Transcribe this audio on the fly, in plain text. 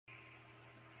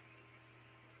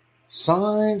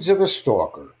Signs of a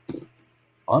stalker: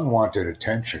 unwanted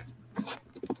attention,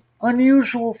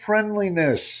 unusual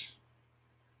friendliness,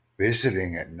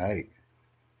 visiting at night,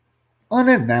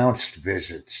 unannounced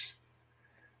visits,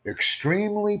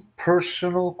 extremely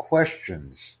personal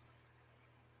questions,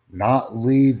 not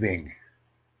leaving,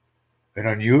 an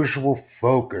unusual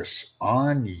focus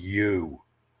on you,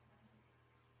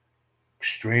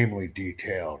 extremely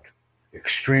detailed,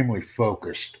 extremely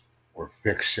focused or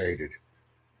fixated.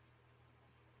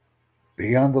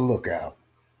 Be on the lookout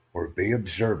or be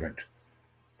observant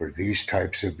for these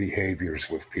types of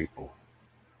behaviors with people.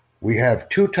 We have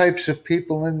two types of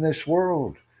people in this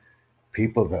world: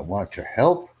 people that want to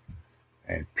help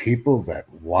and people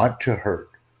that want to hurt.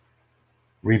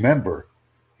 Remember,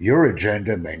 your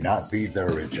agenda may not be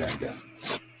their agenda.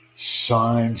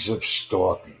 Signs of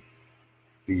stalking: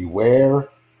 beware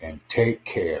and take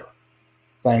care.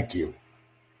 Thank you.